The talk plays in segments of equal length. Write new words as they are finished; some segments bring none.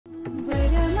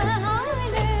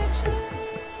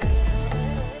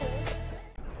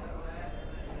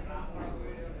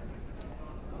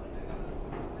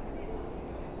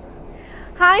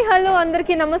Hi, hello,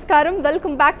 andarki namaskaram.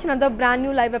 Welcome back to another brand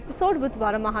new live episode with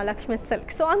Varamahalakshmi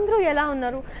Silks. So, andru ela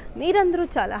unnaru? Meerandru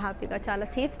chala happy ga, chala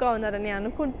safe ga unnarani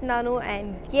anukuntunnanu. And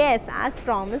yes, as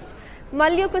promised,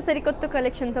 మళ్ళీ ఒక సరికొత్త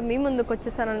కలెక్షన్తో మీ ముందుకు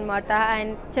వచ్చేసాను అనమాట.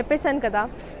 And చెప్పేశాను కదా,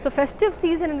 so festive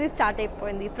season అనేది start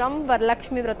అయిపోయింది ఫ్రమ్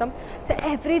వరలక్ష్మి వ్రతం. సో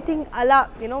ఎవ్రీథింగ్ అలా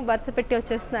వరుస పెట్టి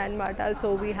వచ్చేస్తున్నాయి అనమాట. So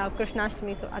we have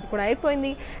Krishnashtami, so అది కూడా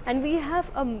అయిపోయింది. And we have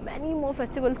many more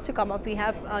festivals to come up. We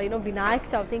have Vinayaka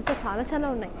Chavithi, ఇంకా చాలా చాలా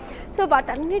ఉన్నాయి. సో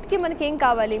వాటన్నిటికీ మనకి ఏం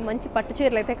కావాలి, మంచి పట్టు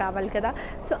చీరలు అయితే కావాలి కదా.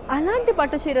 సో అలాంటి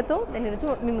పట్టు చీరతో నేను ఈరోజు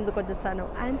మీ ముందుకు వచ్చేస్తాను.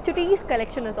 And today's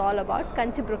collection is all about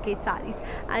Kanchi brocade saris.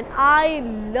 And I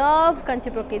love Kanchi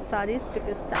brocade saris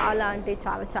because చాలా అంటే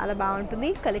చాలా చాలా బాగుంటుంది.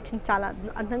 కలెక్షన్స్ చాలా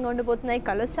అందంగా ఉండబోతున్నాయి,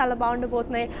 కలర్స్ చాలా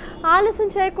బాగుండబోతున్నాయి. ఆలస్యం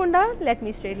చేయకుండా let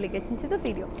me straightly get into the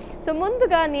video. So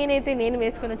ముందుగా నేను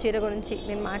వేసుకున్న చీర గురించి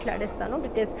నేను మాట్లాడేస్తాను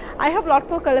because I have lot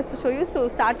more colours to show you. So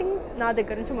starting నా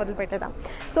దగ్గర నుంచి మొదలు పెట్టేద్దాం.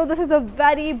 So this is a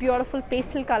very beautiful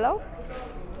pastel colour.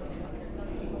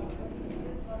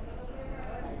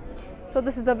 So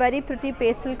this is a very pretty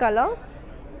pastel colour.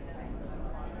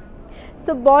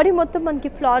 So body మొత్తం మనకి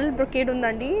ఫ్లోరల్ బ్రొకేడ్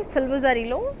ఉందండి silver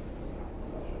జరీలో.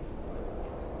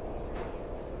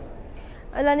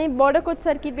 అలానే బార్డర్కి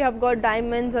వచ్చేసరికి we have got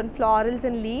diamonds and florals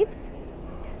and leaves.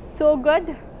 So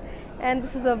good. And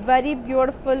this is a very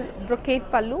beautiful brocade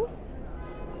పల్లు.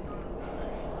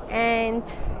 And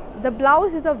the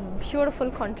blouse is a beautiful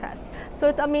contrast. So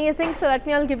it's amazing. So let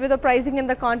me all give you the pricing and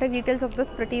the contact details of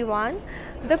this pretty one.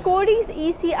 The code is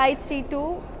ECI32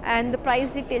 and the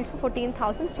price retails for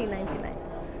 14,399.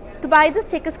 To buy this,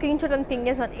 take a screenshot and ping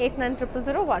us on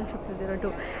 8900010002.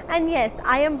 And yes,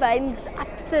 I am wearing this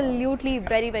absolutely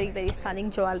very stunning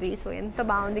jewelry. So enta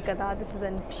baagundi kada. This is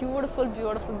a beautiful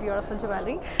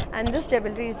jewelry. And this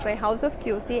jewelry is by House of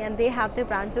QC, and they have their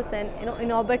branches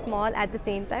in Orbit Mall at the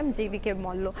same time JVK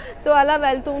Mall lo. So ala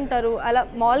veltu untaru, ala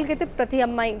mall ki aithe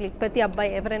prati abbai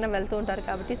evaraina veltu untaru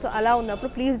kabatti. So ala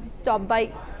unnappudu please stop by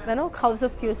House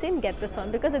of QC and get this one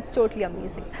because it's totally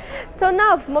amazing. So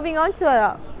now moving on to the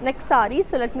next saree.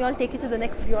 So let me all take you to the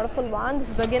next beautiful one. This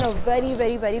is again a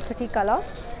very pretty color.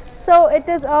 So it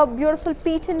is a beautiful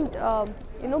peach and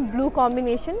blue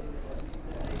combination.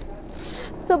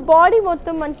 So body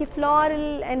మొత్తం మనకి floral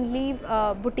and leaf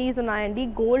booties ఉన్నాయండి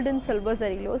gold and silver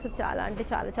జరీలో. So చాలా అంటే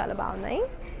చాలా బాగున్నాయి.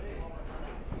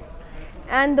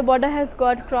 And the border has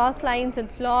got cross lines and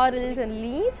florals and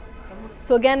leaves.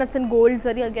 So again it's in gold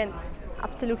zari, again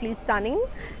absolutely stunning.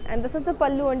 And this is the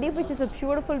pallu andi, which is a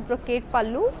beautiful brocade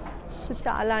pallu. So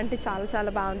chala ante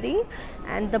chala baagundi.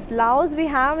 And the blouse we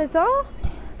have is a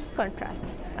contrast,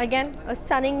 again a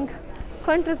stunning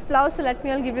contrast blouse. So let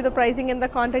me all give you the pricing and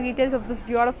the contact details of this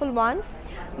beautiful one.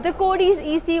 The code is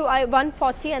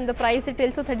ECY140 and the price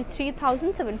retails for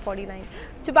 33,749.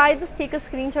 To buy this, take a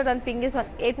screenshot and ping us on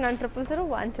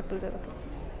 8900010002.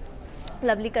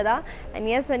 Lovely kada. And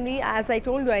yes, Andy, as I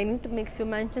told you, I need to make few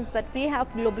mentions that we have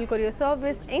global courier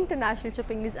service. International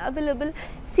shipping is available.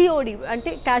 COD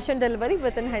ante cash on delivery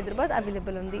within Hyderabad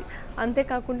available undi. Ante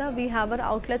kakunda we have our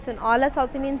outlets in all our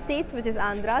South Indian states, which is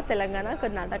Andhra, Telangana,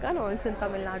 Karnataka, and also in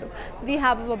Tamil Nadu. We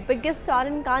have our biggest store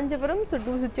in Kancheepuram, so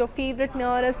do visit your favorite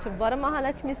nearest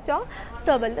Varamahalakshmi store to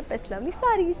avail the best lovely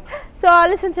sarees. So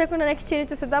listen, check on the next change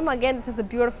to Siddham. Again, this is a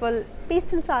beautiful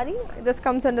pastel saree. This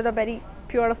comes under a very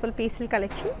beautiful pastel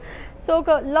collection. So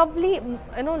lovely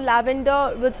lavender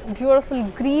with beautiful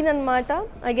green and mata,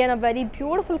 again a very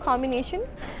beautiful combination.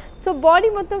 So body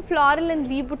mottham floral and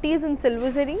leaf booties in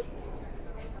silver zari.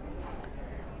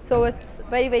 So it's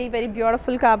very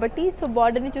beautiful kabatti. So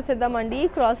border ni chuseddamandi,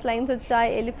 cross lines vachayi,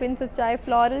 elephants vachayi,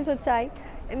 florals vachayi.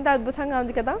 Enta adbhutanga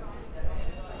undi kada.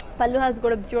 Pallu has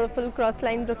got a beautiful cross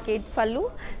line brocade pallu.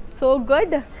 So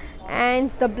good. And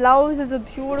the blouse is a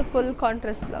beautiful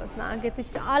contrast blouse. Naakaithe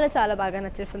చాలా బాగా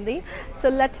నచ్చేసింది. So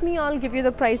let me all give you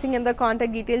the pricing and the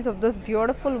contact details of this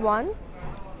beautiful one.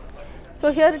 So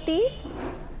here it is.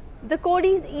 The code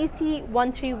is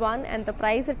EC131 and the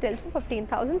price retails for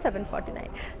 15,749.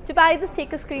 To buy this,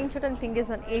 take a screenshot and ping us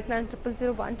on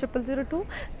 8900010002.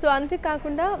 So ante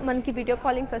kakunda manki video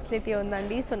calling facility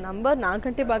undandi. So number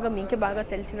naakante baga meeke baga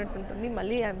telisinattu untundi.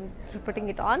 Malli I am repeating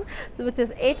it on. So which is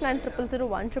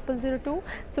 8900010002.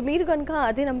 So meer ganaka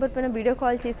ade number paina video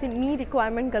call chesi mee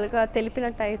requirement galaka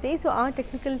telipinataithe, so our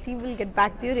technical team will get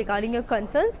back to you regarding your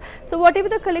concerns. So whatever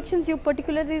the collections you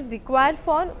particularly require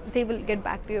for, they will get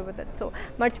back to you with it. So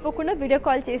మర్చిపోకుండా video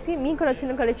call చేసి మీకు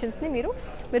నచ్చిన కలెక్షన్స్ని మీరు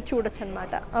చూడొచ్చు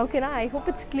అనమాట. ఓకేనా? I hope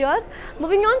it's clear.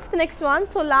 Moving on to the next one.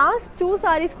 So last 2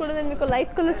 saris కూడా నేను మీకు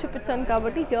లైట్ కలర్స్ చూపించాను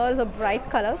కాబట్టి here is a bright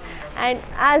colour. And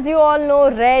as you all know,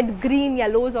 red, green,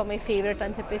 yellows are my favorite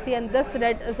అని చెప్పేసి. And this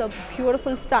red is a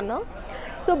beautiful stunner.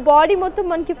 So body మొత్తం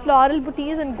మనకి floral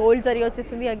buttis and gold zari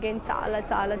వచ్చేసింది. Again చాలా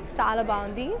చాలా చాలా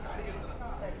బాగుంది.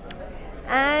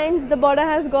 And the border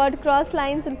has got cross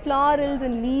lines and florals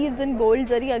and leaves and gold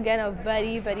zari. Again a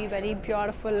very very very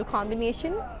beautiful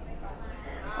combination.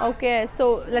 Okay, so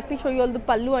let me show you all the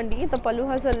pallu andi. The pallu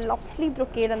has a lovely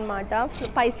brocade anamata,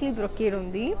 paisley brocade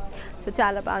undi. So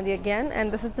chala bagundi again, and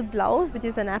this is the blouse, which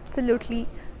is an absolutely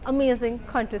amazing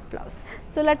contrast blouse.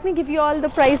 So let me give you all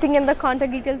the pricing and the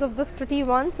contact details of this pretty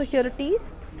one. So here it is.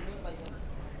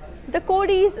 The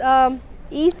code is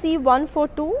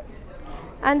EC142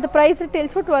 and the price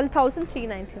retails for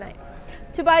 12,399.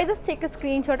 To buy this, take a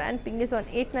screenshot and ping us on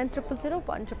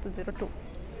 8900010002.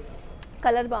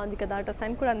 Color బాగుంది కదా,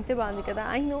 design కూడా అంతే బాగుంది కదా.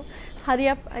 I know, hurry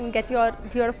up and get your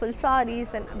beautiful sarees,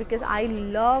 and because I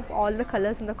love all the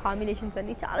colors and the combinations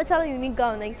అన్ని చాలా చాలా యూనిక్గా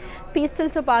ఉన్నాయి.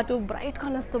 పేస్టల్స్తో పాటు బ్రైట్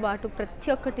కలర్స్తో పాటు ప్రతి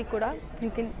ఒక్కటి కూడా you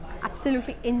can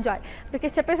absolutely enjoy.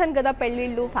 Because చెప్పేసాను కదా,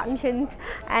 పెళ్ళిళ్ళు, functions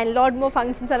and lot more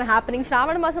functions are happening.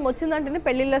 శ్రావణ మాసం వచ్చిందంటేనే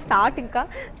పెళ్ళిళ్ళ స్టార్ట్. ఇంకా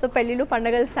సో పెళ్ళిళ్ళు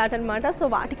పండగలు స్టార్ట్ అనమాట. సో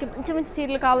వాటికి మంచి మంచి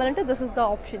చీరలు కావాలంటే this is the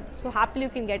option. So happily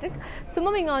you can get it. So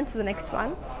moving on to the next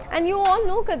one. And you all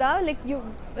know కదా, like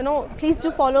you know, please do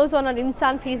follow us on our Insta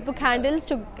and Facebook handles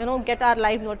to get our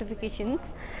live notifications.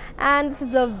 And this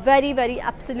is a very very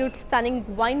absolute stunning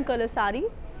wine color saree.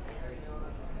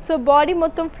 So body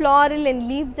mottham floral and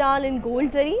leaf jal and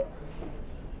gold zari.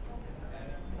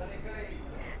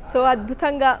 So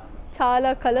adbhutanga చాలా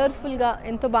కలర్ఫుల్గా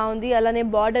ఎంతో బాగుంది. అలానే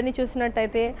బార్డర్ని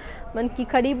చూసినట్టయితే మనకి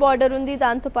khadi border ఉంది,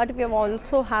 దాంతోపాటు we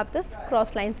also have this cross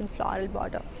lines and floral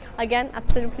border. Again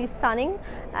absolutely stunning,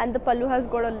 and the pallu has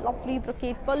got a lovely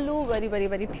brocade pallu, very very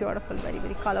very beautiful, very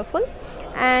very colorful,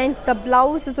 and the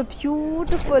blouse is a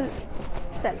beautiful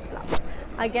self blouse.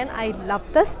 Again I love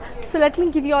this. So let me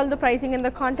give you all the pricing and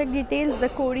the contact details.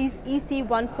 The code is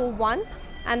EC141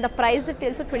 and the price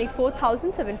retails for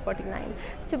 24,749.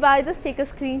 To buy this, take a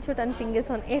screenshot and ping us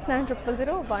on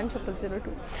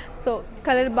 8900010002. So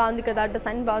color బాగుంది కదా,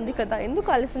 design బాగుంది కదా, ఎందుకు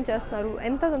ఆలస్యం చేస్తున్నారు,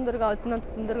 ఎంత తొందరగా అవుతుంది అంత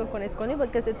తొందరగా కొనేసుకొని,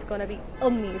 because it's gonna be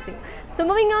amazing. So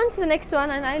moving on to the next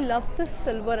one, and I love this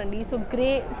silver andi. So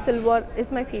grey silver is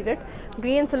my favorite.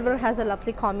 Grey and silver has a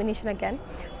lovely combination again.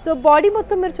 So body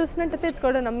మొత్తం మీరు చూసినట్టయితే it's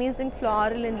got an amazing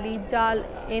floral and leaf jal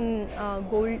in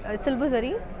gold silver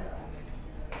zari.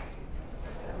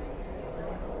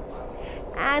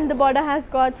 And the border has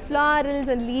got florals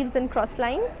and leaves and cross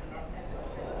lines,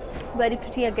 very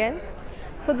pretty again.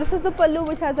 So this is the pallu,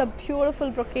 which has a beautiful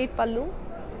brocade pallu,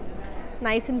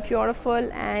 nice and beautiful,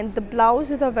 and the blouse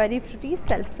is a very pretty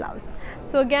self blouse.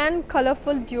 So again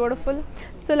colorful, beautiful.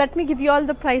 So let me give you all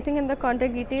the pricing and the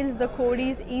contact details. The code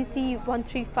is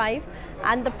EC135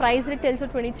 and the price retails for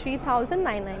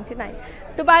 23,999.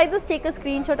 To buy this, take a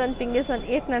screenshot and ping us on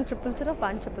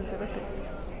 8900010002.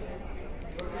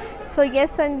 So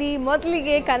S ಅಂಡಿ,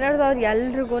 ಮೊದಲಿಗೆ ಕನ್ನಡದವ್ರು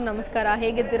ಎಲ್ರಿಗೂ ನಮಸ್ಕಾರ.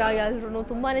 ಹೇಗಿದ್ದೀರಾ ಎಲ್ಲರೂ?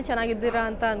 ತುಂಬಾ ಚೆನ್ನಾಗಿದ್ದೀರಾ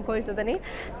ಅಂತ ಅಂದ್ಕೊಳ್ತಿದ್ದೀನಿ.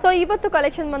 So ಇವತ್ತು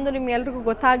collection ಬಂದು ನಿಮ್ಗೆಲ್ರಿಗೂ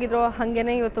ಗೊತ್ತಾಗಿರೋ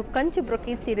ಹಾಗೇ ಇವತ್ತು ಕಂಚಿ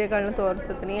ಬ್ರೊಕೇಡ್ ಸೀರೆಗಳನ್ನ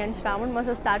ತೋರಿಸ್ತೀನಿ. ಆ್ಯಂಡ್ ಶ್ರಾವಣ ಮಾಸ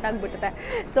ಸ್ಟಾರ್ಟ್ ಆಗಿಬಿಟ್ಟಿದೆ.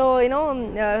 ಸೊ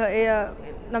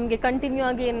ನಮಗೆ ಕಂಟಿನ್ಯೂ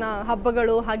ಆಗಿ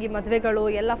ಹಬ್ಬಗಳು ಹಾಗೆ ಮದುವೆಗಳು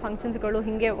ಎಲ್ಲ ಫಂಕ್ಷನ್ಸ್ಗಳು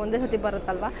ಹೀಗೆ ಒಂದೇ ಸತಿ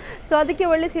ಬರುತ್ತಲ್ವ. ಸೊ ಅದಕ್ಕೆ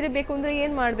ಒಳ್ಳೆ ಸೀರೆ ಬೇಕು ಅಂದರೆ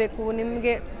ಏನು ಮಾಡಬೇಕು,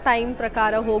 ನಿಮಗೆ ಟೈಮ್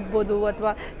ಪ್ರಕಾರ ಹೋಗ್ಬೋದು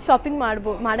ಅಥವಾ ಶಾಪಿಂಗ್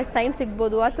ಮಾಡೋಕ್ಕೆ ಟೈಮ್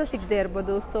ಸಿಗ್ಬೋದು ಅಥವಾ ಸಿಗದೇ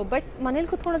ಇರ್ಬೋದು. ಸೊ ಬಟ್ ಮನೇಲಿ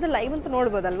ಕೂತ್ಕೊಳ್ಳೋದ್ರೆ ಲೈವ್ ಅಂತ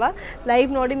ನೋಡ್ಬೋದಲ್ವ. ಲೈವ್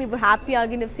ನೋಡಿ ನೀವು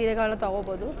ಹ್ಯಾಪಿಯಾಗಿ ನೀವು ಸೀರೆಗಳನ್ನ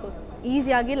ತೊಗೋಬೋದು. ಸೊ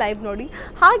ಈಸಿಯಾಗಿ ಲೈವ್ ನೋಡಿ.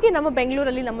 ಹಾಗೆ ನಮ್ಮ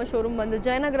ಬೆಂಗಳೂರಲ್ಲಿ ನಮ್ಮ ಶೋರೂಮ್ ಬಂದು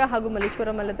ಜಯನಗರ ಹಾಗೂ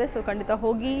ಮಲ್ಲೇಶ್ವರಂ ಅಲ್ಲದೆ. ಸೊ ಖಂಡಿತ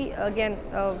ಹೋಗಿ ಅಗೇನ್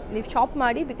ನೀವು ಶಾಪ್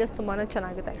ಮಾಡಿ, ಬಿಕಾಸ್ ತುಂಬಾ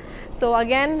ಚೆನ್ನಾಗಿದೆ. ಸೊ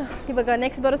ಅಗೇನ್ ಇವಾಗ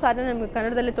ನೆಕ್ಸ್ಟ್ ಬರೋ ಸಾರಿ ನಮಗೆ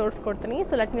ಕನ್ನಡದಲ್ಲಿ ತೋರಿಸ್ಕೊಡ್ತೀನಿ.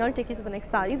 So let me all take you to the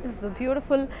next sorry. This is a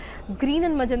beautiful green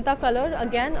and magenta colour.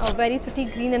 Again a very pretty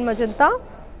green and magenta.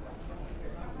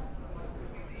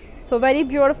 So very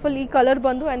beautiful ಈ colour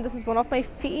ಬಂದು, and this is one of my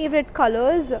favourite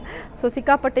colours. So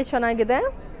ಸಿಕ್ಕಾಪಟ್ಟೆ ಚೆನ್ನಾಗಿದೆ.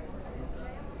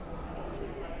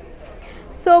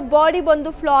 So body ಬಂದು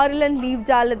floral and leave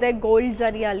ಜಾಲ್ ಇದೆ gold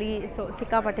ಜರಿಯಲ್ಲಿ. So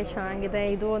ಸಿಕ್ಕಾಪಟ್ಟೆ ಚೆನ್ನಾಗಿದೆ.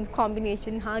 ಇದು ಒಂದು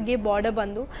ಕಾಂಬಿನೇಷನ್. ಹಾಗೆ ಬಾರ್ಡರ್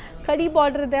ಬಂದು ಕಡಿ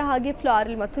ಬಾರ್ಡರ್ ಇದೆ, ಹಾಗೆ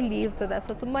ಫ್ಲಾರಲ್ ಮತ್ತು ಲೀವ್ಸ್ ಇದೆ.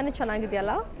 ಸೊ ತುಂಬಾ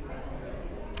ಚೆನ್ನಾಗಿದೆಯಲ್ಲ,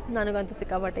 ನನಗಂತೂ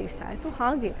ಸಿಕ್ಕಾಪಟ್ಟೆ ಇಷ್ಟ ಆಯಿತು.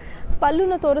 ಹಾಗೆ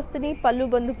ಪಲ್ಲುನ ತೋರಿಸ್ತೀನಿ. ಪಲ್ಲು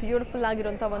ಬಂದು ಬ್ಯೂಟಿಫುಲ್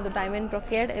ಆಗಿರೋಂಥ ಒಂದು ಡೈಮಂಡ್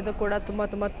ಬ್ರೊಕೇಡ್. ಇದು ಕೂಡ ತುಂಬ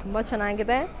ತುಂಬ ತುಂಬ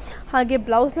ಚೆನ್ನಾಗಿದೆ. ಹಾಗೆ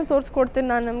ಬ್ಲೌಸ್ನ ತೋರಿಸ್ಕೊಡ್ತೀನಿ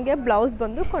ನಾನು ನಿಮಗೆ. ಬ್ಲೌಸ್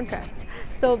ಬಂದು contrast.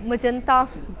 So magenta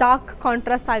dark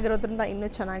contrast ಆಗಿರೋದ್ರಿಂದ ಇನ್ನೂ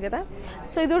ಚೆನ್ನಾಗಿದೆ.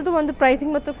 ಸೊ ಇದ್ರದ್ದು ಒಂದು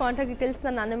ಪ್ರೈಸಿಂಗ್ ಮತ್ತು ಕಾಂಟ್ಯಾಕ್ಟ್ ಡೀಟೇಲ್ಸ್ನ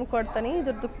ನಾನು ನಿಮಗೆ ಕೊಡ್ತೀನಿ.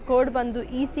 ಇದ್ರದ್ದು ಕೋಡ್ ಬಂದು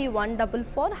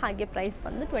EC144. ಹಾಗೆ ಪ್ರೈಸ್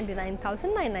ಬಂದು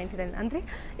 29,999, ಅಂದರೆ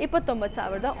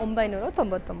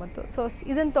 29,999. ಸೊ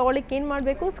ಇದನ್ನು ತೊಗೊಳ್ಳಿಕ್ಕೆ ಏನು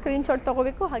ಮಾಡಬೇಕು, ಸ್ಕ್ರೀನ್ಶಾಟ್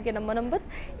ತೊಗೋಬೇಕು. ಹಾಗೆ ನಮ್ಮ ನಂಬರ್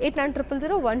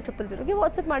 89000100ಗೆ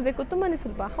ವಾಟ್ಸಪ್ ಮಾಡಬೇಕು. ತುಂಬಾ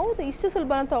ಸುಲಭ. ಹೌದು, ಇಷ್ಟು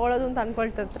ಸುಲಭನ ತೊಗೊಳ್ಳೋದು ಅಂತ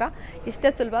ಅಂದ್ಕೊಳ್ತಿರ್ತೀರ. ಇಷ್ಟೇ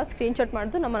ಸುಲಭ. ಸ್ಕ್ರೀನ್ಶಾಟ್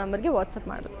ಮಾಡೋದು, ನಮ್ಮ ನಂಬರ್ಗೆ ವಾಟ್ಸಪ್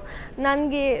ಮಾಡೋದು.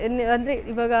 ನನಗೆ ಅಂದರೆ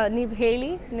ಇವಾಗ ನೀವು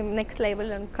ಹೇಳಿ ನಿಮ್ಮ ನೆಕ್ಸ್ಟ್ ಲೈವಲ್ಲಿ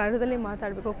ನಾನು ಕನ್ನಡದಲ್ಲಿ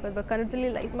ಮಾತಾಡಬೇಕು, ಕನ್ನಡದಲ್ಲಿ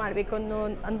ಲೈಕ್ ಮಾಡಬೇಕು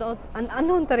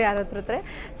ಅನ್ನೋಂಥವ್ರು ಯಾರಾದ್ರೂ ಇರ್ತಾರೆ.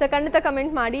 ಸೊ ಖಂಡಿತ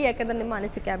ಕಮೆಂಟ್ ಮಾಡಿ, ಯಾಕಂದರೆ ನಿಮ್ಮ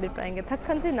ಅನಿಸಿಕೆ ಅಭಿಪ್ರಾಯಕ್ಕೆ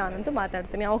ತಕ್ಕಂತೆ ನಾನಂತೂ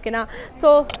మాట్లాడుతాను. ఓకేనా? సో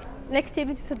నెక్స్ట్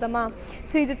ఏమి చూద్దామా?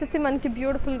 సో ఇది వచ్చేసి మనకి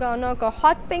బ్యూటిఫుల్గా ఉన్న ఒక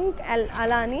హాట్ పింక్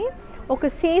అలా అని ఒక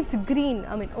సేజ్ గ్రీన్,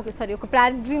 ఒక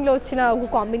ప్యారెట్ గ్రీన్లో వచ్చిన ఒక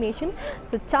కాంబినేషన్.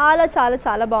 సో చాలా చాలా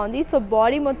చాలా బాగుంది. సో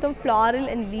బాడీ మొత్తం ఫ్లారల్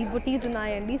అండ్ లీవ్ బుటీస్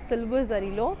ఉన్నాయండి సిల్వర్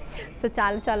జరీలో. సో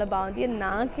చాలా చాలా బాగుంది.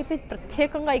 నాకైతే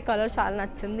ప్రత్యేకంగా ఈ కలర్ చాలా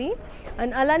నచ్చింది.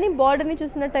 అండ్ అలానే బార్డర్ని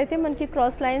చూసినట్టయితే మనకి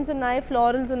క్రాస్ లైన్స్ ఉన్నాయి,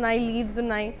 ఫ్లారల్స్ ఉన్నాయి, లీవ్స్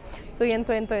ఉన్నాయి. సో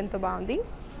ఎంతో ఎంతో ఎంతో బాగుంది.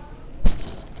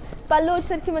 పళ్ళు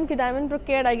వచ్చేసరికి మనకి diamond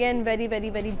brocade, again very very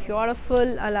very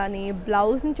beautiful. అలానే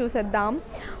బ్లౌజ్ని చూసేద్దాం.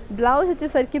 బ్లౌజ్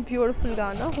వచ్చేసరికి బ్యూటిఫుల్గా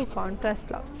ఉన్న ఒక కాంట్రాస్ట్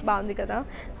బ్లౌజ్, బాగుంది కదా.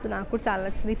 సో నాకు కూడా చాలా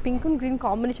నచ్చింది. పింక్ అండ్ గ్రీన్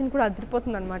కాంబినేషన్ కూడా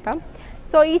అదిరిపోతుంది అనమాట.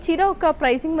 సో ఈ చీర ఒక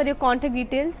ప్రైసింగ్ మరియు కాంటాక్ట్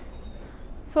డీటెయిల్స్.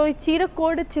 సో ఈ చీర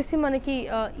కోడ్ వచ్చేసి మనకి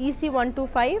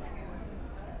EC125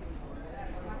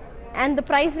 and the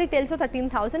price retails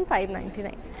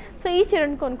 13,599. So ఈ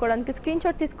చీరను కొనుక్కోవడానికి స్క్రీన్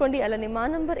షాట్ తీసుకోండి. అలానే మా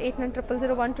నంబర్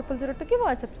 8900010002కి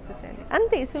వాట్సాప్ చేసేయండి.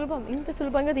 అంతే సులభం, ఇంత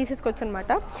సులభంగా తీసేసుకోవచ్చు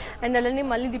అనమాట. అండ్ అలానే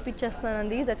మళ్ళీ రిపీట్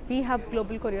చేస్తున్నానండి that we have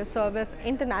global courier service,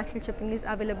 international shipping is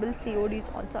available, COD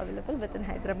is also available with in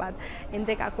Hyderabad.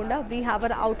 ఇంతేకాకుండా we have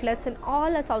our outlets in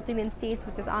all south Indian states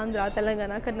which is Andhra,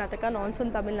 Telangana, Karnataka, naans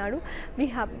in Tamil Nadu. We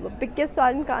have biggest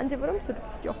star in Kancheepuram, so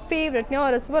it's your favorite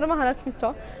nearest Varamahalakshmi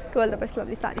store to all the best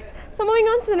lovely sarees. So moving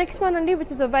on to the next one andi,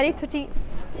 which is a very pretty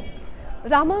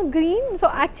Rama green. So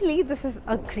actually this is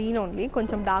a green only,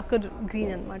 koncham darker green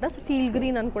anamata. So teal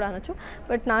green ani kuda anachu,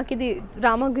 but naku idi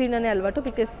Rama green ane alvatu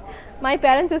because my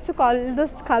parents used to call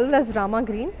this color as Rama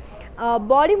green.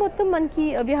 Body mottam manki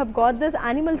we have got this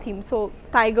animal theme, so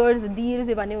tigers, deers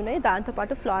ivanni unnai, danto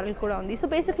paatu floral kuda undi. So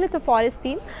basically it's a forest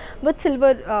theme with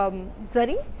silver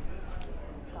zari.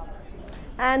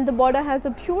 And the border has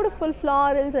a beautiful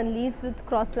florals and leaves with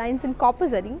cross lines in copper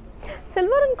zari.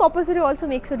 Silver and copper zari also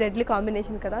makes a deadly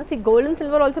combination kada. See, gold and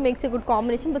silver also makes a good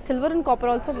combination, but silver and copper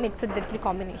also makes a deadly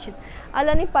combination.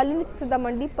 Alani pallu ni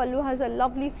chudamandi. Pallu has a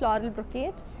lovely floral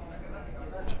brocade.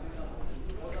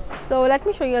 So let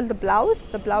me show you all the blouse.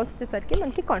 The blouse is sarki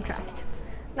manki contrast,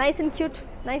 nice and cute,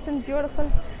 nice and beautiful.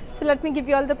 So let me give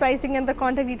you all the pricing and the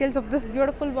contact details of this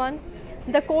beautiful one.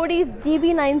 The code is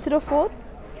GB904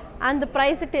 and the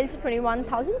price retails to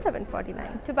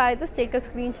 21,749. To buy this, take a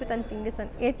screenshot and ping this on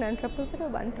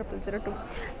 8900010002.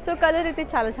 So color అయితే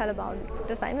చాలా చాలా బాగుంది,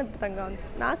 design అద్భుతంగా ఉంది.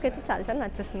 నాకైతే చాలా చాలా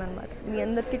నచ్చేస్తుంది అనమాట. మీ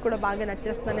అందరికీ కూడా బాగా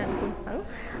నచ్చేస్తుందని అనుకుంటున్నాను.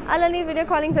 అలానే వీడియో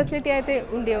కాలింగ్ ఫెసిలిటీ అయితే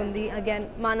ఉంది. అగైన్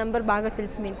మా నెంబర్ బాగా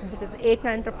తెలుసు మీకు, విచ్ ఇస్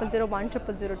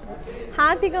 8900010002.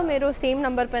 హ్యాపీగా మీరు సేమ్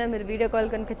నెంబర్ పైన మీరు వీడియో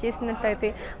కాల్ కనుక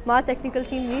చేసినట్టయితే మా టెక్నికల్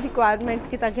టీమ్ మీ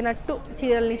రిక్వైర్మెంట్కి తగినట్టు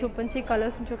చీరల్ని చూపించి,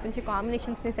 కలర్స్ని చూపించి,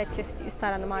 కాంబినేషన్స్ని సెట్ చేసి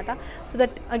ఇస్తారనమాట. So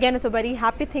that again it's a very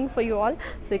happy thing for you all,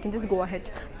 so you can just go ahead.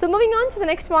 So moving on to the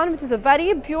next one, which is a very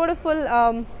beautiful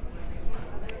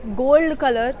gold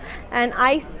color, and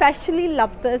I especially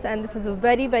love this, and this is a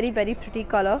very very very pretty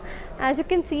color. As you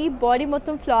can see, body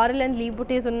mottam floral and leaf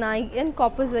booties unnai in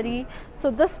copper zari. So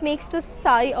this makes this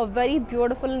saree a very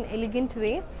beautiful and elegant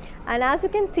way. And as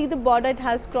you can see, the border, it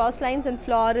has cross lines and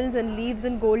florals and leaves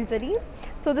and gold zari.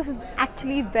 So this is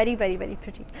actually very very very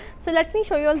pretty. So let me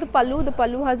show you all the pallu. The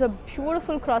pallu has a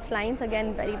beautiful cross lines, again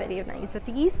very very nice it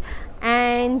is.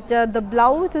 And the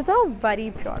blouse is a very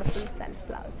beautiful self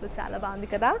blouse. So చాలా బాగుంది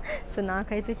కదా. So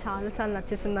నాకైతే చాలా చాలా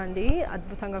నచ్చేసిందండి,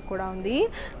 అద్భుతంగా కూడా ఉంది.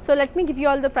 So let me give you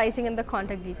all the pricing and the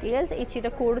contact details. ఈ చీర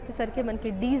కోడ్ వచ్చేసరికి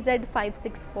మనకి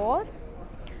DZ564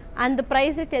 and the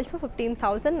price retails for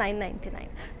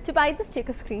 15,999. To buy this, take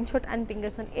a screenshot and ping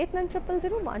us on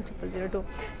 8900010002.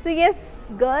 So yes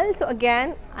girls, so again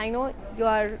I know you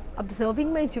are observing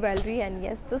my jewelry, and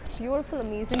yes, this beautiful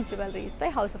amazing jewelry is by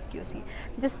House of QC.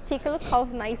 Just take a look how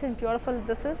nice and beautiful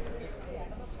this is.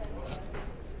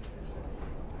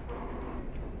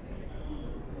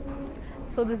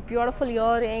 So this beautiful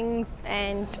earrings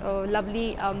and lovely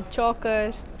choker,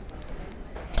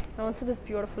 and also this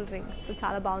beautiful rings. So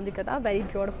chala baagundi kada, very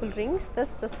beautiful rings. This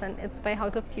and it's by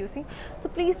House of QC. So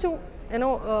please do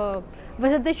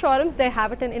visit the showrooms. They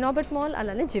have it in Inorbit Mall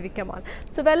alane JVK Mall.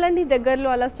 So వెళ్ళండి దగ్గరలో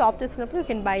అలా stop చేసినప్పుడు you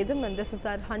can buy them, and this is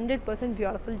our 100%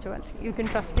 beautiful jewelry. You can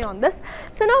trust me on this.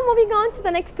 So now moving on to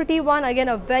the next pretty one,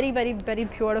 again a very very very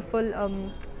beautiful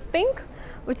pink,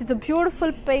 which is a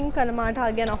beautiful pink anamata.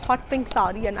 Again a hot pink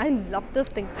saree, and I love this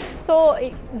pink. So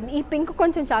ee pink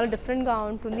koncham chaala different ga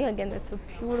untundi. Again it's a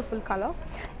beautiful color.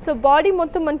 So body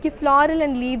mottam manki floral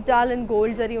and leaf jal and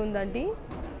gold zari undandi,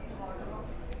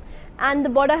 and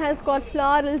the border has got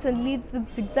florals and leaves with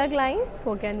zigzag lines. So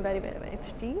again very very very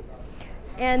pretty.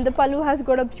 And the pallu has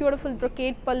got a beautiful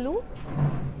brocade pallu,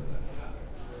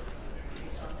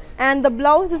 and the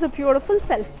blouse is a beautiful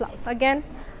self blouse. Again,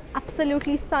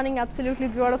 absolutely stunning, absolutely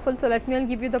beautiful. So let me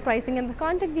give you the pricing and the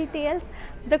contact details.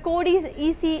 The code is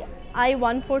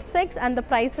ECI146 and the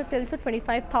price retails to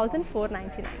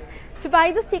 25,499. To buy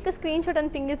this, take a screenshot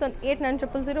and ping us on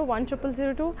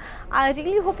 8900010002. I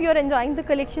really hope you are enjoying the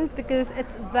collections because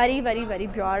it's very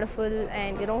beautiful,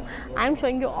 and you know, I'm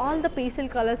showing you all the pastel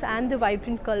colors and the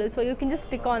vibrant colors, so you can just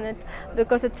pick on it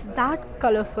because it's that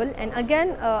colorful. And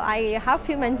again, I have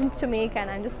few mentions to make, and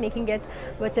I'm just making it,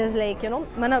 which is like, you know,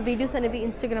 mana videos anevi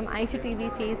Instagram, IGTV,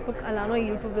 Facebook, alano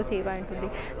YouTube lo save auntundi.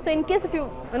 So in case if you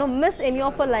miss any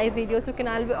of our live videos, you can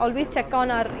always check on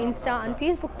our Insta and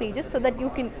Facebook pages so that you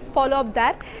can follow up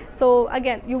there. So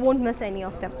again, you won't miss any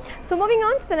of them. So moving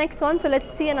on to the next one. So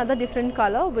let's see another different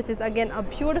color, which is again a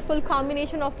beautiful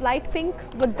combination of light pink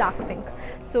with dark pink.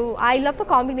 So I love the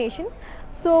combination.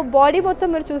 So body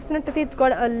bottom meer chustunnatte, it's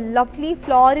got a lovely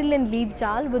floral and leaf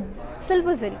jal with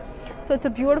silver zari. So it's a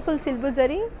beautiful silver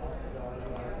zari,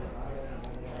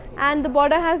 and the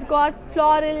border has got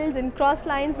florals and cross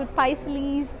lines with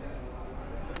paisleys.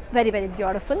 Very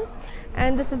beautiful.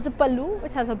 And this is the pallu,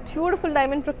 which has a beautiful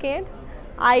diamond brocade.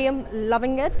 I am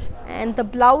loving it. And the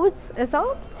blouse is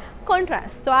a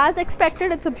contrast. So as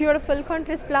expected, it's a beautiful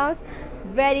contrast blouse.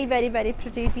 Very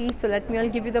pretty. So let me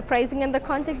give you the pricing and the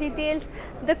contact details.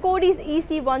 The code is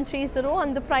EC130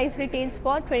 and the price retails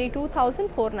for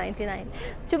 22,499.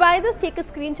 To buy this, take a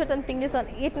screenshot and ping us on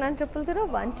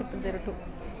 8900010002.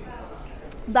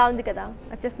 Baundi kada,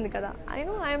 achestundi kada. I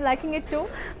know, I am liking it too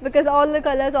because all the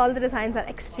colors, all the designs are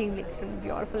extremely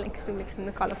beautiful, extremely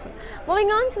colorful.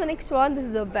 Moving on to the next one. This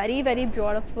is a very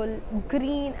beautiful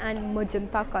green and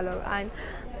magenta color, and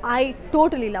I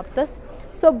totally love this.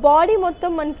 So body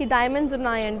mottam manki diamonds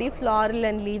unnayandi, floral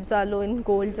and leaves are low in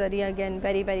gold zari. Again,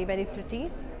 very pretty.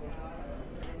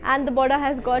 And the border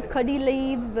has got khadi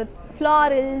leaves with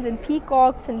florals and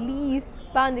peacocks and leaves.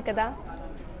 Baundi kada.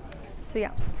 So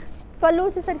yeah. Pallu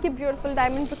is a beautiful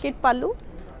diamond brocade pallu.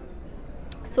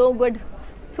 So good,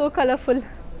 so colorful.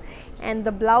 And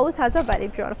the blouse has a very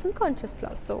beautiful contrast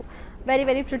blouse. So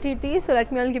very pretty it is. So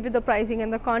let me give you the pricing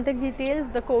and the contact details.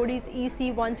 The code is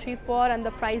EC134 and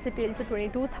the price retails to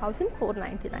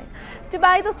 22,499. To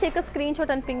buy this, take a screenshot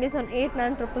and ping us on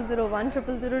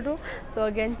 8900010002. So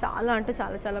again, chala ante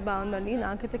chala bagundi.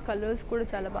 Naakaithe colors kuda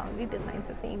chala bagundi, designs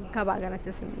aithe inka baga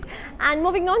nachesindi. And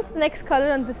moving on to the next color,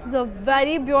 and this is a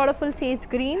very beautiful sage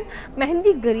green,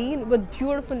 mehendi green with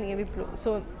beautiful navy blue.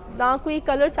 So నాకు ఈ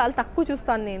colour చాలా తక్కువ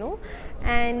చూస్తాను నేను,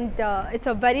 and it's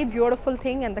a very beautiful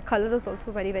thing, and the color is also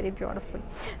very beautiful.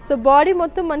 So body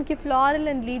మొత్తం మనకి floral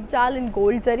and leaf jal in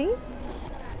gold zari.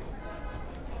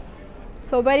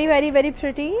 So very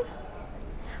pretty.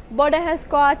 Border has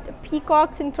got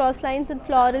peacocks and cross lines and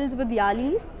florals with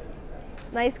yalis.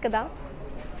 Nice kada.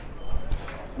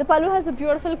 The pallu has a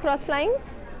beautiful cross lines,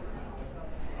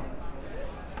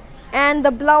 and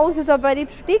the blouse is a very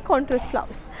pretty contrast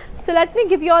blouse. So let me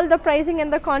give you all the pricing and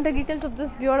the contact details of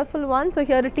this beautiful one. So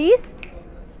here it is.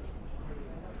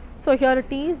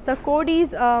 The code is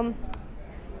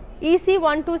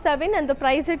EC127 and the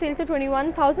price retails to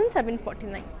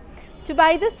 21,749. To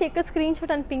buy this, take a screenshot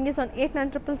and ping us on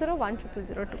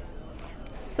 8900010002.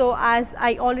 So as I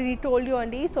already told you,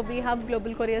 Andy, so we have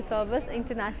global courier service,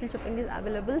 international shipping is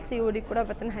available, COD kuda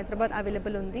within Hyderabad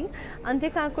available undi. Ante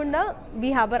kakunda we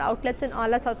have our outlets in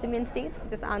all our South Indian states,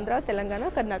 which is Andhra, Telangana,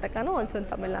 Karnataka, and also in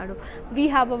Tamil Nadu. We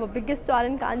have our biggest store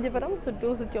in Kancheepuram, so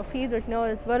do with your favorite now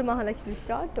is Varamahalakshmi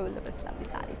store to the best lovely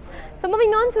sarees. So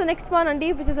moving on to the next one,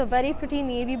 Andy, which is a very pretty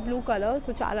navy blue color. So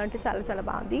chala ante chala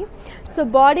bagundi. So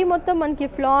body mottam manki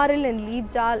floral and leaf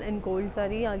jal and gold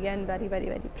zari. Again, very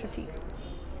pretty.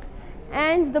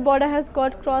 And the border has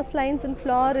got cross lines and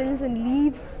florals and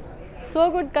leaves. So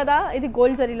good kada. Idi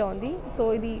gold zari lo undi. So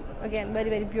idi again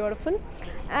very beautiful.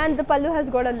 And the pallu has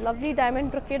got a lovely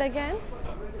diamond brocade again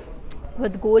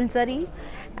with gold zari.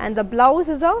 And the blouse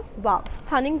is a wow,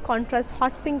 stunning contrast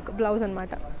hot pink blouse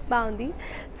anamata. Baundi.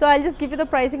 So I'll just give you the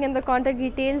pricing and the contact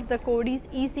details. The code is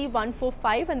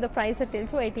EC145 and the price retails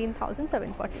to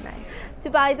 18,749. To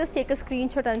buy this, take a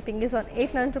screenshot and ping us on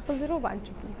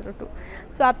 8900010002.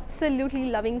 So absolutely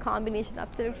loving combination,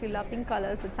 absolutely loving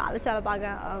colors. So chala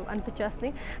baga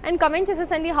anpichestni. And comment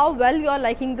chesesandi how well you are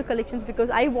liking the collections, because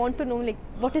I want to know like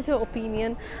what is your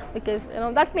opinion, because you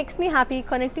know that makes me happy.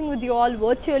 Connecting with you all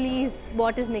virtually is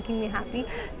what is making me happy.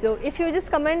 So if you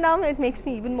just comment down, it makes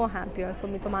me even more happier. So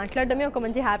మాట్లాడడమే ఒక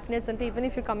మంచి happiness అంటే, even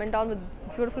if you comment down with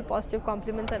beautiful positive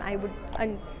compliments,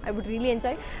 and I would really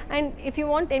enjoy. And if you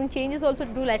want any changes also,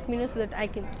 do let me know so that I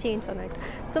can change on it.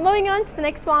 So moving on to the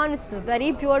next one, it's a very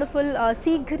beautiful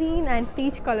sea green and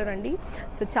peach color andi.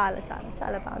 So chala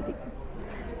bagundi.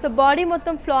 So body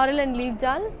మొత్తం floral and leaf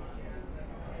jal.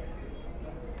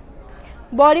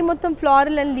 Body మొత్తం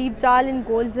floral and leaf jal in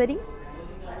gold zari.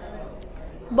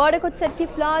 Border వచ్చేసరికి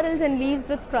florals and leaves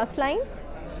with cross lines.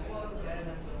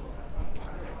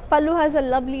 Pallu has a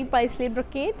lovely paisley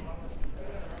brocade.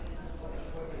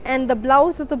 And the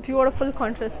blouse is a beautiful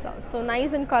contrast blouse, so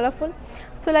nice and colorful.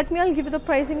 So let me all give you the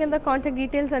pricing and the contact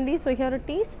details, Andy. So here it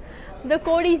is. The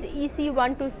code is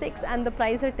EC126 and the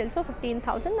price retails for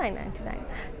 15,999.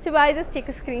 To buy this, take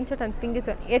a screenshot and ping it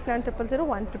on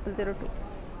 8900010002.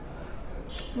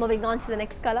 Moving on to the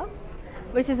next color,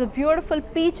 which is a beautiful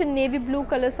peach and navy blue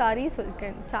color saree. So you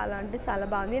can chala ante chala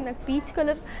bagundi. Naku peach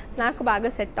color naku baga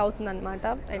set avutundi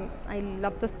annamata, and I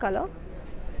love this color.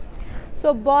 So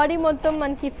body మొత్తం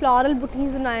మనకి floral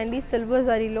booties ఉన్నాయండి silver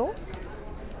జరీలో.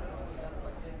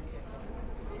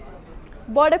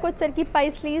 బోర్డర్కి వచ్చేసరికి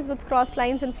paisleys with cross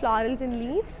lines and florals and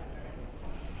leaves.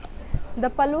 The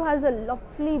pallu has a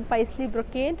lovely paisley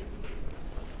brocade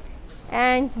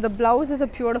and the blouse is a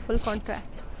beautiful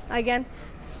contrast. Again,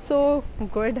 so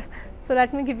good. So let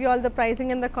me give you all the pricing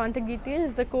and the contact details.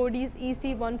 The code is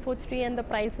EC143 and the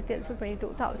price retails for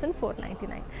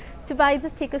 22,499. To buy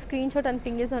this, take a screenshot and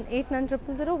ping us on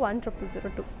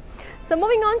 8900010002. So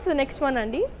moving on to the next one,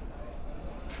 Andy,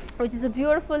 which is a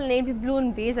beautiful navy blue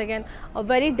and beige. Again, a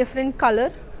very different color.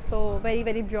 So very,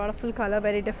 very beautiful color,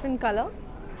 very different color.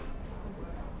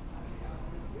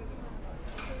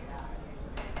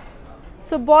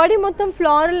 So body మొత్తం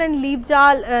floral and leaf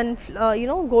jal and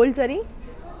gold zari.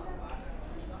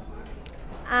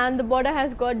 And the border has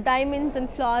got diamonds and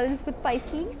florals with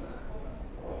paisleys.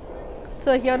 So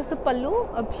here is the pallu,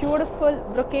 a beautiful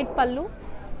brocade pallu,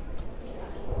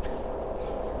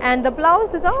 and the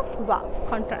blouse is a wow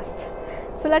contrast.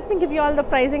 So let me give you all the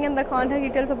pricing and the contact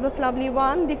details of this lovely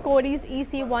one. The code is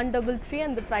EC133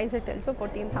 and the price retails for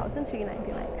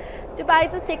 14,399. To buy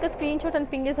this, take a screenshot and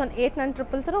ping us on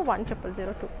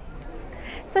 8900010002.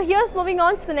 So here's moving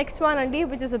on to the next one, Andy,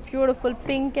 which is a beautiful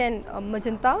pink and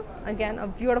magenta. Again, a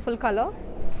beautiful color.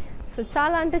 So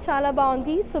chala ante chala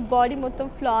baagundi. So body మొత్తం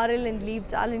floral and leaf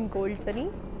jal in gold zari.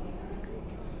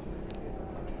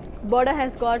 Border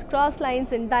has got cross lines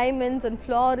and diamonds and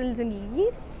florals and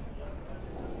leaves.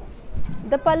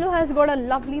 The pallu has got a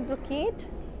lovely brocade.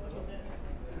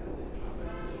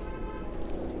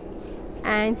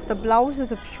 And the blouse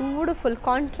is a beautiful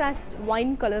contrast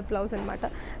wine color blouse and matter.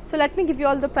 So let me give you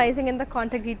all the pricing and the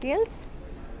contact details.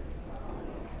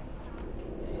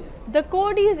 The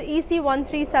code is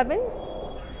EC137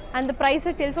 and the price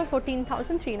retails for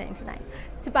 14,399.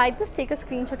 To buy this, take a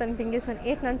screenshot and ping us on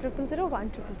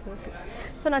 8900010002.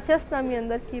 So nachestna mi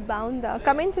andarki baunda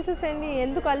comment chesesandi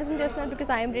enduku alesam chestunnaru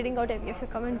because I am reading out every of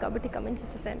your comment kabatti comment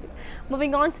chesesandi.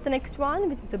 Moving on to the next one,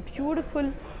 which is a beautiful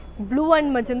blue and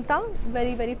magenta,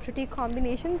 very, very pretty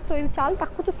combination. So ఇది చాలా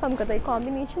తక్కువ చూస్తాం కదా ఈ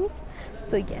combinations.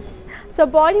 So yes, so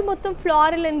body మొత్తం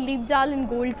floral and leaf jal in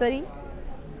gold zari.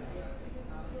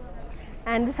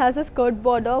 And this has a skirt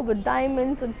border with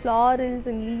diamonds and florals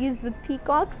and leaves with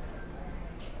peacocks.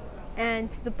 And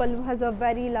the pallu has a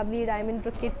very lovely diamond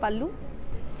brocade pallu.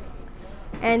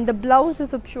 And the blouse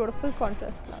is a beautiful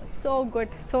contrast blouse. So good,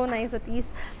 so nice at least.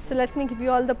 So let me give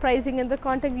you all the pricing and the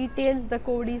contact details. The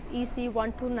code is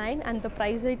EC129 and the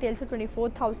price retails are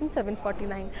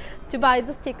 24,749. To buy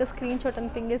this, take a screenshot and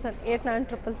ping us on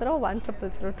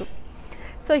 8900010002.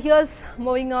 So here's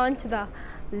moving on to the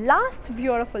last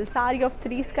beautiful saree of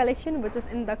threes collection, which is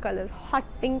in the color hot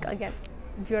pink. Again,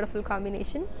 beautiful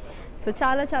combination. So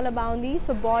chala chala baagundi.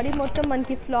 So body మొత్తం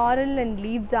మనకి floral and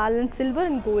leaf jal and silver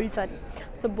and gold zari.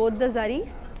 So both the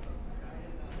zaris,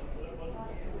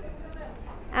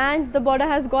 and the border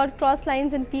has got cross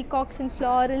lines and peacocks and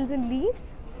florals and leaves,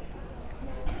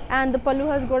 and the pallu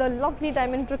has got a lovely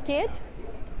diamond brocade,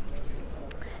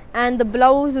 and the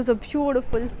blouse is a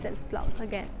beautiful self blouse.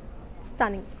 Again,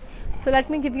 stunning. So let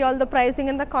me give you all the pricing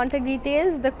and the contact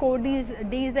details. The code is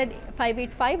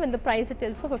DZ585 and the price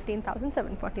retails for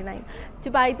 15,749. To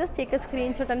buy this, take a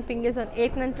screenshot and ping us on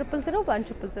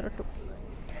 8900010002.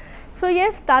 So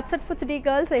yes, that's it for today,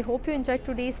 girls. I hope you enjoyed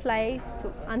today's live. So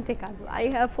ante kaadu, I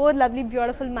have 4 lovely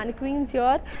beautiful mannequins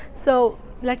here. So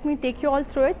let me take you all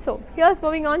through it. So here's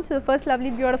moving on to the first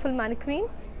lovely beautiful mannequin.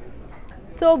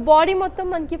 So body మొత్తం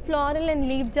మనకి floral and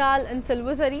leaf jal and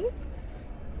silver zari.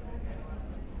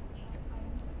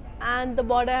 And the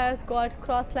border has got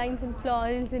cross lines and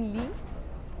florals and leaves.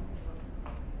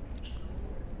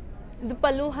 The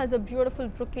pallu has a beautiful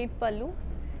brocade pallu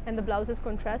and the blouse is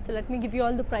contrast. So let me give you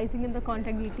all the pricing and the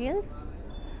contact details.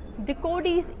 The code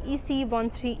is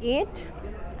EC138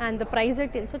 and the price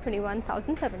retails are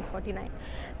 21,749.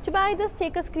 To buy this,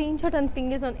 take a screenshot and ping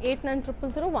us on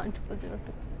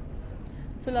 8900010002.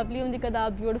 So lovely ఉంది కదా,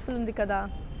 beautiful ఉంది కదా.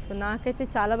 So నాకైతే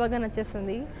చాలా బాగా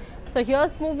నచ్చేస్తుంది. So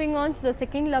here's moving on to the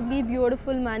second lovely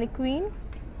beautiful mannequin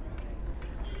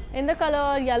in the color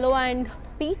yellow and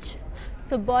peach.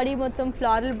 So body మొత్తం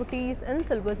floral booties and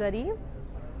silver zari,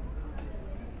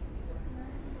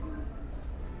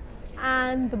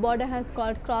 and the border has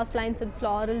got cross lines and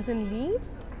florals and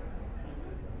leaves.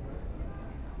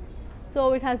 So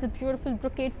it has a beautiful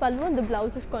brocade pallu and the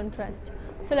blouse is contrast.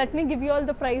 So let me give you all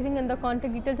the pricing and the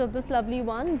contact details of this lovely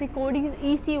one. The code is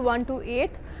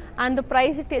EC128 and the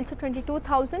price it tells you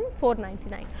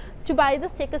 22,499. To buy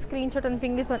this, take a screenshot and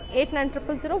ping this on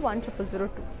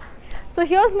 8900010002. So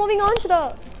here's moving on to the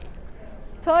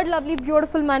third lovely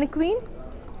beautiful mannequin,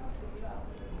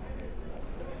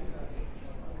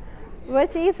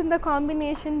 which is in the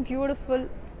combination beautiful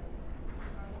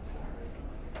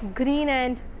green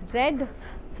and red.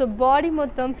 So body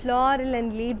mottam floral and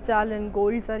leaf jal and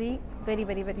gold zari, very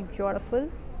beautiful.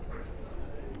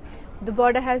 The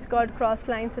border has got cross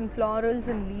lines and florals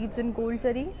and leaves and gold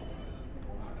zari.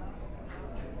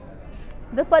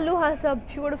 The pallu has a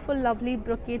beautiful lovely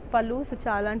brocade pallu, so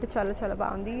chala ante chala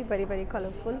baagundi, very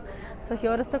colorful. So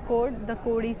here is the code. The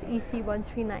code is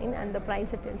EC139 and the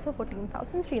price it is so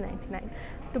 14,399.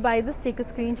 To buy this, take a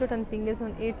screenshot and ping us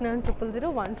on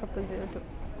 8900010002.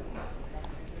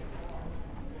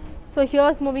 So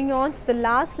here's moving on to the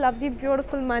last lovely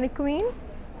beautiful mannequin.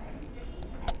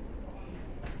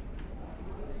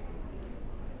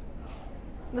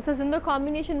 This is in the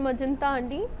combination magenta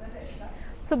andi.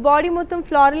 So body mottam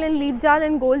floral and leaf jal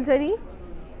and gold zari,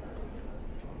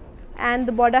 and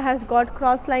the border has got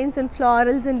cross lines and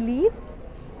florals and leaves.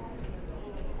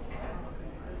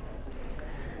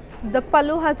 The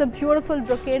pallu has a beautiful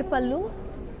brocade pallu.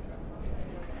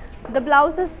 The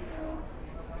blouse is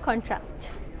contrast.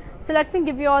 So let me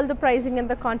give you all the pricing and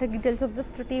the contact details of this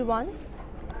pretty one.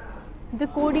 The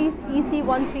code is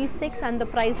EC136 and the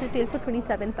price retails for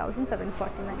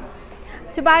 27,749.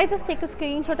 To buy this, take a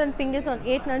screenshot and ping us on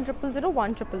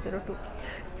 8900010002.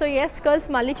 So yes girls,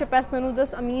 malli cheppestunanu,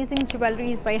 this amazing jewelry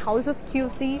is by House of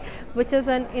QC, which is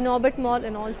an in Orbit Mall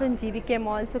and also in GVK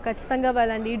Mall. So kachithanga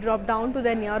velandi, drop down to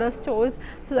their nearest stores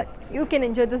so that you can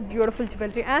enjoy this beautiful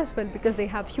jewelry as well, because they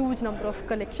have huge number of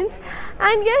collections.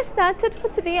 And yes, that's it for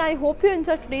today. I hope you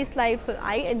enjoyed today's live. So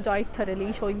I enjoyed thoroughly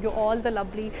showing you all the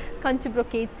lovely Kanchi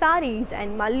Brocades sarees, and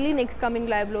malli next coming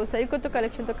live lo sarikottu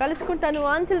collection tho kalusukuntanu.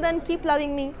 Until then, keep loving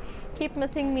me, keep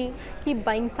missing me, keep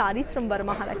buying sarees from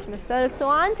Varamahalakshmi Silks. So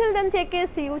until then, take care,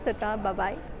 see you, tata, bye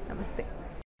bye, namaste.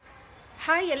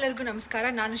 Hi ಎಲ್ಲರಿಗೂ ನಮಸ್ಕಾರ.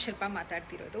 ನಾನು ಶಿಲ್ಪಾ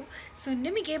ಮಾತಾಡ್ತಿರೋದು. So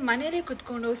ನಿಮಗೆ ಮನೆಯಲ್ಲೇ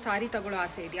ಕುತ್ಕೊಂಡು ಸಾರಿ ತಗೊಳ್ಳೋ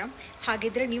ಆಸೆ ಇದೆಯಾ?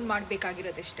 ಹಾಗಿದ್ರೆ ನೀವು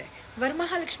ಮಾಡಬೇಕಾಗಿರೋದಿಷ್ಟೇ,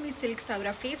 ವರಮಹಾಲಕ್ಷ್ಮಿ ಸಿಲ್ಕ್ಸ್ ಅವರ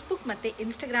ಫೇಸ್ಬುಕ್ ಮತ್ತು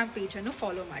ಇನ್ಸ್ಟಾಗ್ರಾಮ್ ಪೇಜನ್ನು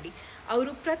ಫಾಲೋ ಮಾಡಿ.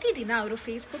 ಅವರು ಪ್ರತಿದಿನ ಅವರು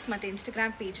ಫೇಸ್ಬುಕ್ ಮತ್ತು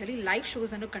ಇನ್ಸ್ಟಾಗ್ರಾಮ್ ಪೇಜಲ್ಲಿ ಲೈವ್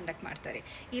ಶೋಸನ್ನು ಕಂಡಕ್ಟ್ ಮಾಡ್ತಾರೆ.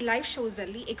 ಈ ಲೈವ್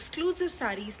ಶೋಸಲ್ಲಿ ಎಕ್ಸ್ಕ್ಲೂಸಿವ್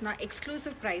ಸಾರೀಸ್ನ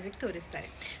ಎಕ್ಸ್ಕ್ಲೂಸಿವ್ ಪ್ರೈಸಿಗೆ ತೋರಿಸ್ತಾರೆ.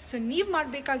 ಸೊ ನೀವು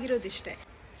ಮಾಡಬೇಕಾಗಿರೋದಿಷ್ಟೇ,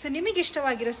 ಸೊ ನಿಮಗೆ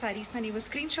ಇಷ್ಟವಾಗಿರೋ ಸ್ಯಾರೀಸ್ನ ನೀವು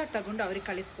ಸ್ಕ್ರೀನ್ಶಾಟ್ ತಗೊಂಡು ಅವ್ರಿಗೆ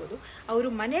ಕಳಿಸ್ಬೋದು. ಅವರು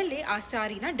ಮನೆಯಲ್ಲೇ ಆ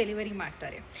ಸ್ಯಾರಿನ ಡೆಲಿವರಿ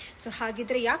ಮಾಡ್ತಾರೆ. ಸೊ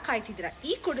ಹಾಗಿದ್ರೆ ಯಾಕೆ ಕಾಯ್ತಿದ್ದೀರಾ?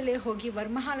 ಈ ಕೂಡಲೇ ಹೋಗಿ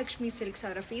ವರಮಹಾಲಕ್ಷ್ಮಿ ಸಿಲ್ಕ್ಸ್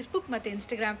ಅವರ ಫೇಸ್ಬುಕ್ ಮತ್ತು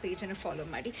ಇನ್ಸ್ಟಾಗ್ರಾಮ್ ಪೇಜನ್ನು ಫಾಲೋ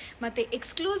ಮಾಡಿ ಮತ್ತು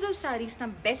ಎಕ್ಸ್ಕ್ಲೂಸಿವ್ ಸ್ಯಾರೀಸ್ನ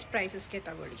ಬೆಸ್ಟ್ ಪ್ರೈಸಸ್ಗೆ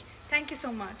ತಗೊಳ್ಳಿ. Thank you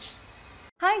so much.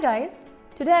 Hi guys,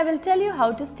 today I will tell you how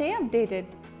to stay updated.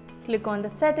 Click on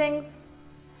the settings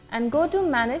and go to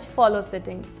manage follow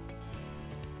settings.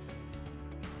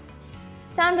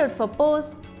 Standard for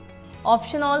posts,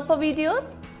 option all for videos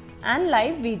and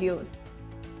live videos.